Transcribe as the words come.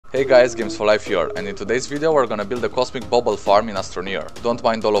Hey guys, Games for Life here, and in today's video we're gonna build a Cosmic Bauble farm in Astroneer. Don't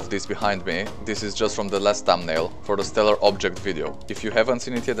mind all of this behind me, this is just from the last thumbnail for the Stellar Object video. If you haven't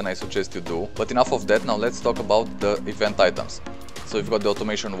seen it yet, then I suggest you do. But enough of that, now let's talk about the event items. So we've got the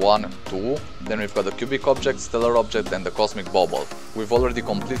Automation 1, 2, then we've got the Cubic Object, Stellar Object and the Cosmic Bauble. We've already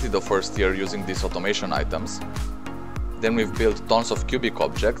completed the first tier using these automation items. Then we've built tons of Cubic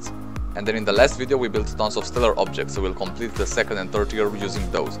Objects. And then in the last video we built tons of stellar objects, so we'll complete the second and third tier using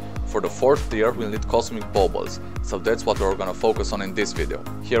those. For the fourth tier we'll need Cosmic Baubles, so that's what we're gonna focus on in this video.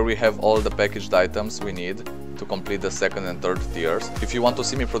 Here we have all the packaged items we need to complete the second and third tiers. If you want to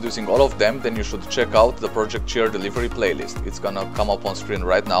see me producing all of them, then you should check out the Project Cheer delivery playlist. It's gonna come up on screen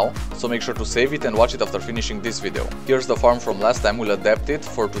right now, so make sure to save it and watch it after finishing this video. Here's the farm from last time, we'll adapt it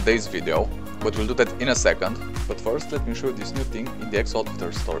for today's video, but we'll do that in a second. But first let me show you this new thing in the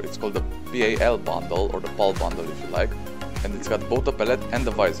X-Outfitter store. It's called the PAL bundle, or the PAL bundle if you like, and it's got both the pellet and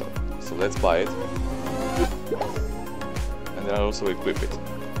the visor. So let's buy it, and then I'll also equip it.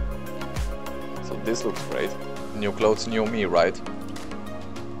 So this looks great. New clothes, new me, right?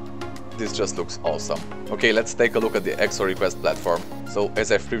 This just looks awesome. Okay, let's take a look at the EXO request platform. So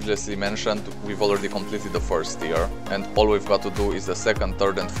as I've previously mentioned, we've already completed the first tier, and all we've got to do is the second,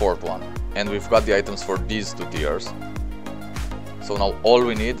 third and fourth one. And we've got the items for these two tiers. So now all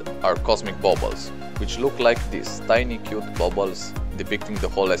we need are Cosmic Baubles, which look like these tiny cute bubbles depicting the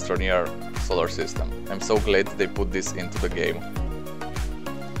whole Astroneer solar system. I'm so glad they put this into the game.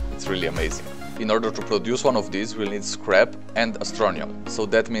 It's really amazing. In order to produce one of these, we'll need scrap and Astronium. So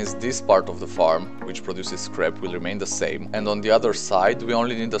that means this part of the farm, which produces scrap, will remain the same. And on the other side, we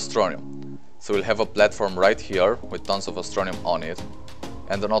only need Astronium. So we'll have a platform right here with tons of Astronium on it,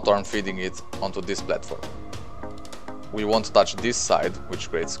 and an auto arm feeding it onto this platform. We won't touch this side, which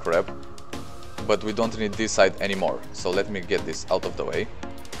creates scrap, but we don't need this side anymore. So let me get this out of the way.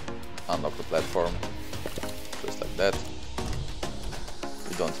 Unlock the platform, just like that.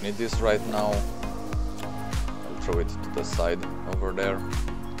 We don't need this right now. I'll throw it to the side over there.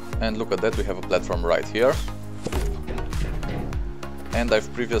 And look at that, we have a platform right here. And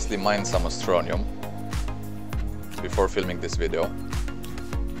I've previously mined some Astronium before filming this video.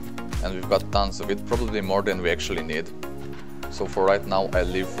 And we've got tons of it, probably more than we actually need. So for right now I'll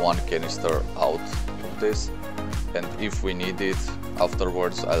leave one canister out of this, and if we need it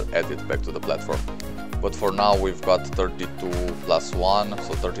afterwards I'll add it back to the platform. But for now we've got 32 plus 1,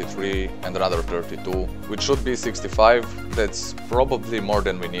 so 33, and another 32, which should be 65. That's probably more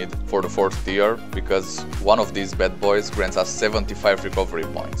than we need for the fourth tier, because one of these bad boys grants us 75 recovery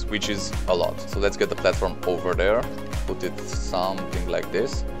points, which is a lot. So let's get the platform over there, put it something like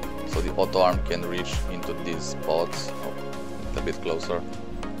this, so the auto arm can reach into these spots. A bit closer.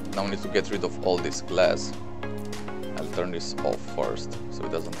 Now we need to get rid of all this glass. I'll turn this off first, so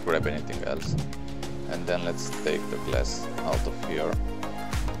it doesn't grab anything else. And then let's take the glass out of here.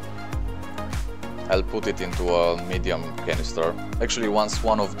 I'll put it into a medium canister. Actually, once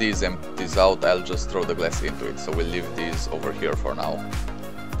one of these empties out, I'll just throw the glass into it. So we'll leave these over here for now.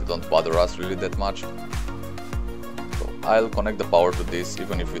 They don't bother us really that much. I'll connect the power to this,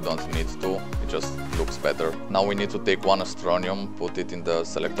 even if we don't need to, it just looks better. Now we need to take one Astronium, put it in the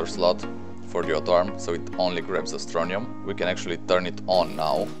selector slot for the auto arm, so it only grabs Astronium. We can actually turn it on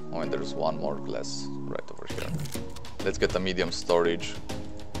now, when there's one more glass right over here. Let's get a medium storage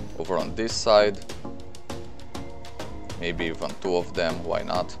over on this side, maybe even two of them, why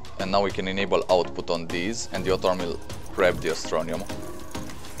not? And now we can enable output on these, and the auto arm will grab the Astronium.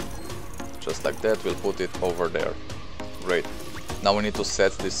 Just like that, we'll put it over there. Great. Now we need to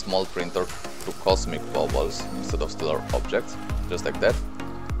set this small printer to Cosmic Baubles instead of stellar objects, just like that.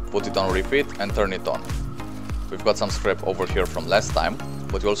 Put it on repeat and turn it on. We've got some scrap over here from last time,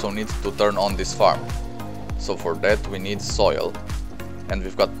 but we also need to turn on this farm. So for that we need soil, and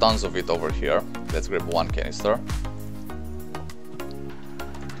we've got tons of it over here. Let's grab one canister.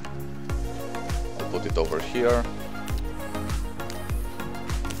 I'll put it over here.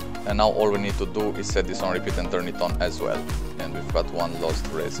 And now all we need to do is set this on repeat and turn it on as well. And we've got one lost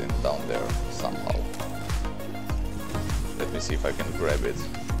resin down there somehow. Let me see if I can grab it.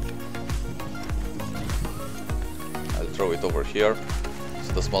 I'll throw it over here.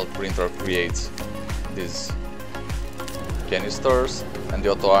 So the small printer creates these canisters, and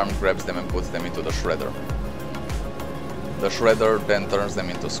the auto arm grabs them and puts them into the shredder. The shredder then turns them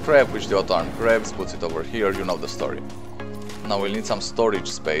into scrap, which the auto arm grabs, puts it over here, you know the story. Now we'll need some storage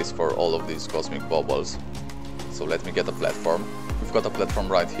space for all of these Cosmic Baubles. So let me get a platform. We've got a platform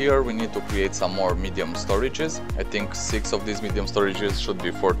right here. We need to create some more medium storages. I think 6 of these medium storages should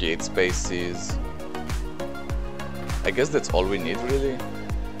be 48 spaces. I guess that's all we need really.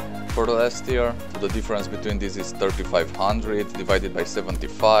 for the last tier. The difference between this is 3500 divided by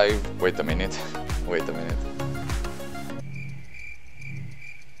 75. Wait a minute. Wait a minute.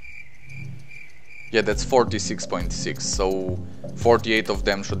 Yeah, that's 46.6, so 48 of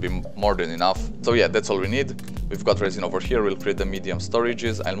them should be more than enough. So yeah, that's all we need. We've got resin over here, we'll create the medium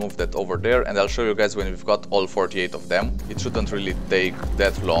storages, I'll move that over there, and I'll show you guys when we've got all 48 of them. It shouldn't really take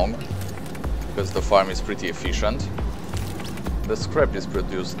that long, because the farm is pretty efficient. The scrap is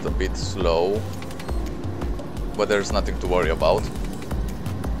produced a bit slow, but there's nothing to worry about.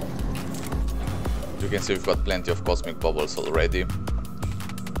 You can see we've got plenty of Cosmic Baubles already.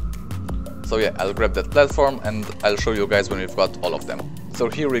 So yeah, I'll grab that platform and I'll show you guys when we've got all of them. So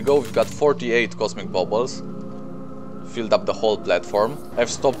here we go, we've got 48 Cosmic Baubles. Filled up the whole platform. I've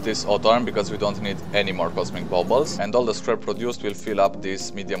stopped this auto-arm because we don't need any more Cosmic Baubles, and all the scrap produced will fill up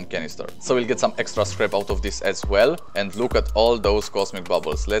this medium canister. So we'll get some extra scrap out of this as well, and look at all those Cosmic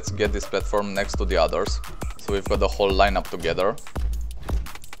Baubles. Let's get this platform next to the others. So we've got the whole lineup together.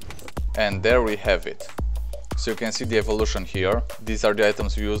 And there we have it. So you can see the evolution here. These are the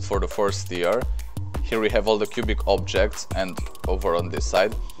items we used for the first tier. Here we have all the cubic objects, and over on this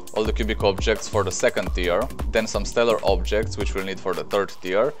side, all the cubic objects for the second tier, then some stellar objects which we'll need for the third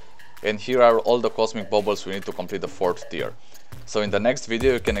tier, and here are all the Cosmic Baubles we need to complete the fourth tier. So in the next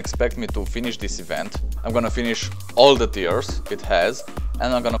video you can expect me to finish this event. I'm gonna finish all the tiers it has,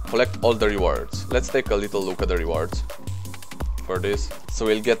 and I'm gonna collect all the rewards. Let's take a little look at the rewards for this. So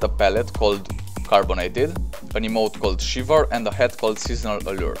we'll get a palette called Carbonated, an emote called Shiver, and a hat called Seasonal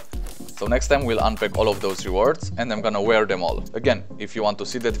Allure. So next time we'll unpack all of those rewards and I'm gonna wear them all. Again, if you want to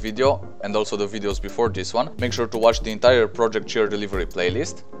see that video and also the videos before this one, make sure to watch the entire Project Cheer Delivery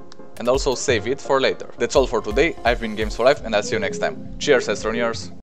playlist and also save it for later. That's all for today. I've been Games for Life and I'll see you next time. Cheers, Astroneers!